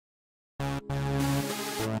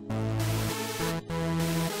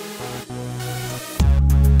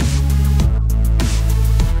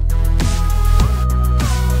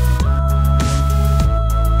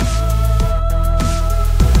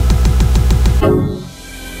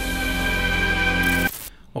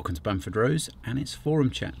Welcome to BamfordRose and it's forum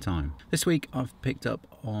chat time. This week I've picked up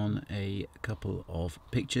on a couple of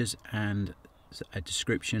pictures and a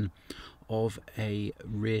description of a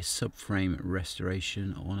rear subframe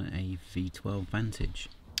restoration on a V12 Vantage.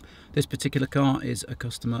 This particular car is a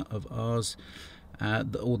customer of ours,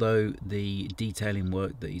 although the detailing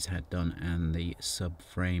work that he's had done and the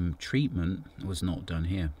subframe treatment was not done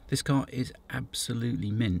here. This car is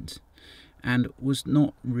absolutely mint and was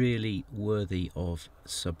not really worthy of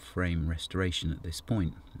subframe restoration at this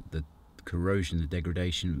point. The corrosion, the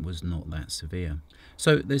degradation was not that severe.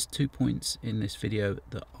 So there's 2 points in this video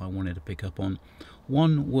that I wanted to pick up on.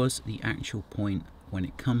 One was the actual point when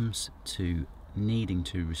it comes to needing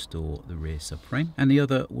to restore the rear subframe, and the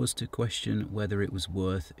other was to question whether it was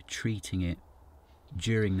worth treating it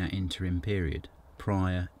during that interim period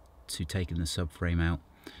prior to taking the subframe out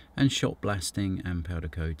and shot blasting and powder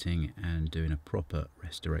coating and doing a proper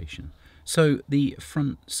restoration. So the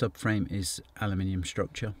front subframe is aluminium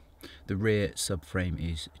structure, the rear subframe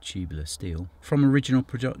is tubular steel. From original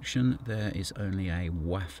production there is only a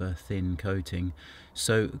wafer thin coating,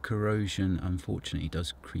 so corrosion unfortunately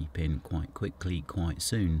does creep in quite quickly, quite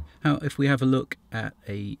soon. Now if we have a look at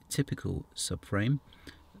a typical subframe,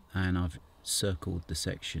 and I've circled the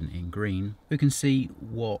section in green, we can see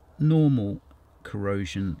what normal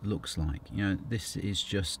corrosion looks like. You know, this is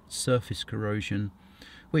just surface corrosion,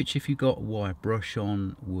 which if you got a wire brush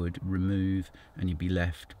on would remove, and you'd be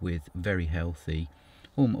left with very healthy,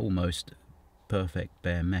 almost perfect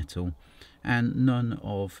bare metal, and none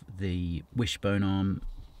of the wishbone arm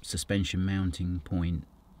suspension mounting point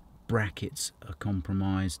brackets are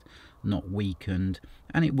compromised, not weakened,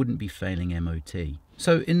 and it wouldn't be failing MOT.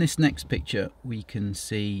 So in this next picture we can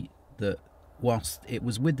see that whilst it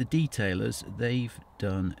was with the detailers, they've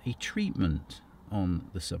done a treatment on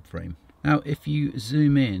the subframe. Now if you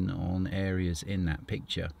zoom in on areas in that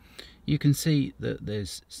picture, you can see that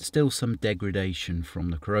there's still some degradation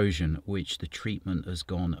from the corrosion, which the treatment has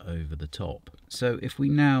gone over the top. So if we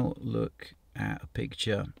now look at a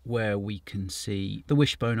picture where we can see the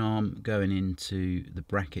wishbone arm going into the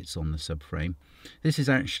brackets on the subframe, this is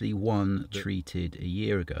actually one treated a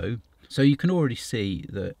year ago. So you can already see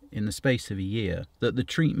that in the space of a year that the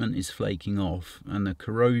treatment is flaking off and the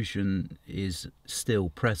corrosion is still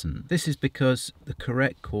present. This is because the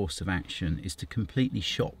correct course of action is to completely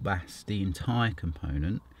shot blast the entire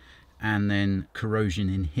component and then corrosion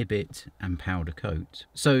inhibit and powder coat.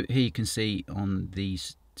 So here you can see on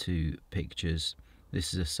these two pictures,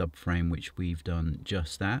 this is a subframe which we've done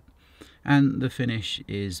just that, and the finish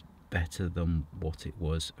is better than what it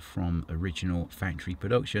was from original factory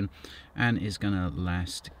production and is going to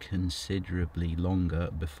last considerably longer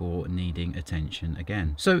before needing attention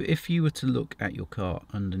again. So if you were to look at your car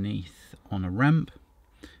underneath on a ramp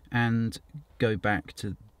and go back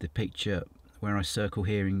to the picture where I circle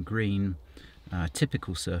here in green,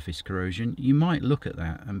 typical surface corrosion, you might look at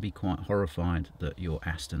that and be quite horrified that your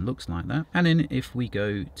Aston looks like that. And then if we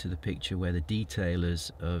go to the picture where the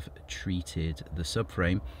detailers have treated the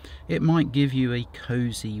subframe, it might give you a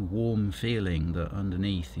cozy, warm feeling that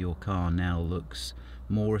underneath your car now looks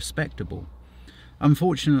more respectable.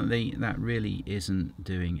 Unfortunately, that really isn't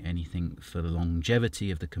doing anything for the longevity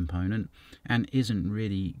of the component and isn't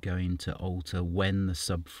really going to alter when the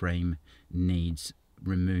subframe needs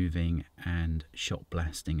removing and shot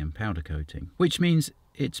blasting and powder coating, which means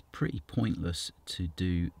it's pretty pointless to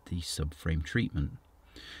do the subframe treatment,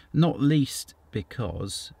 not least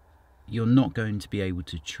because you're not going to be able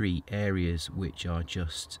to treat areas which are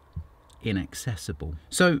just inaccessible.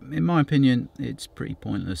 So in my opinion, it's pretty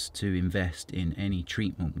pointless to invest in any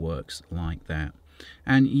treatment works like that.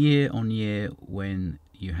 And year on year, when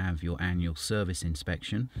you have your annual service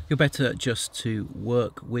inspection, you're better just to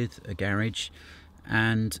work with a garage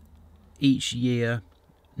and each year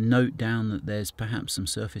note down that there's perhaps some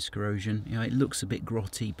surface corrosion. You know, it looks a bit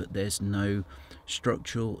grotty, but there's no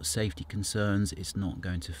structural safety concerns. It's not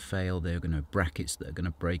going to fail. There are going to be brackets that are going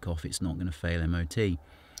to break off. It's not going to fail MOT.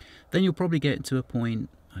 Then you'll probably get to a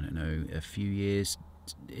point, I don't know, a few years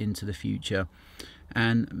into the future,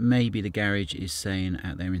 and maybe the garage is saying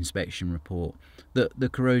at their inspection report that the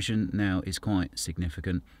corrosion now is quite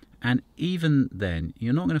significant, and even then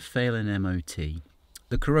you're not going to fail an MOT.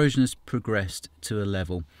 The corrosion has progressed to a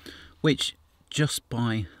level which, just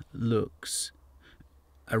by looks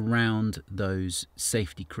around those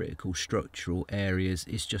safety critical structural areas,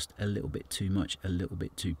 is just a little bit too much, a little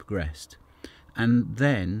bit too progressed. And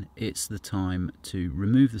then it's the time to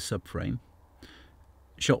remove the subframe,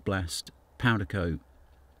 shot blast, powder coat,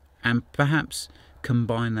 and perhaps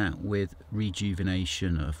Combine that with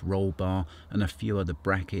rejuvenation of roll bar and a few other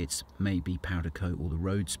brackets, maybe powder coat all the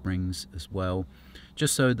road springs as well,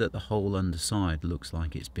 just so that the whole underside looks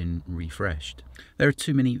like it's been refreshed. There are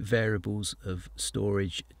too many variables of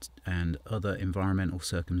storage and other environmental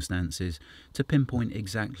circumstances to pinpoint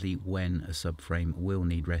exactly when a subframe will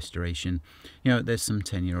need restoration. You know, there's some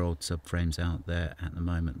 10-year-old subframes out there at the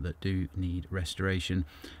moment that do need restoration,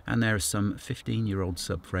 and there are some 15-year-old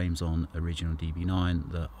subframes on original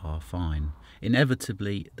DB9 that are fine.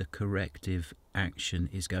 Inevitably, the corrective action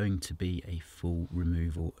is going to be a full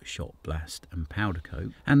removal, shot blast and powder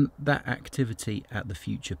coat, and that activity at the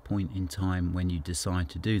future point in time when you decide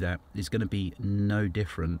to do that is going to be no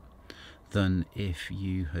different than if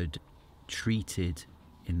you had treated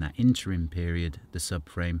in that interim period the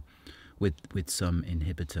subframe with some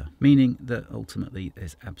inhibitor, meaning that ultimately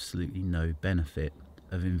there's absolutely no benefit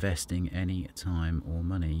of investing any time or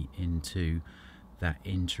money into that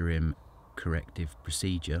interim corrective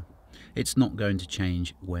procedure. It's not going to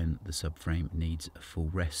change when the subframe needs a full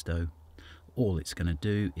resto. All it's going to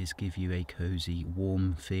do is give you a cozy,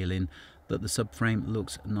 warm feeling that the subframe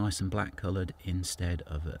looks nice and black coloured instead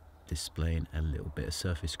of displaying a little bit of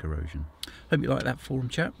surface corrosion. Hope you like that forum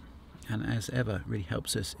chat, and as ever, it really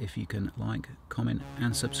helps us if you can like, comment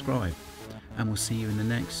and subscribe, and we'll see you in the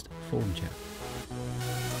next forum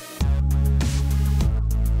chat.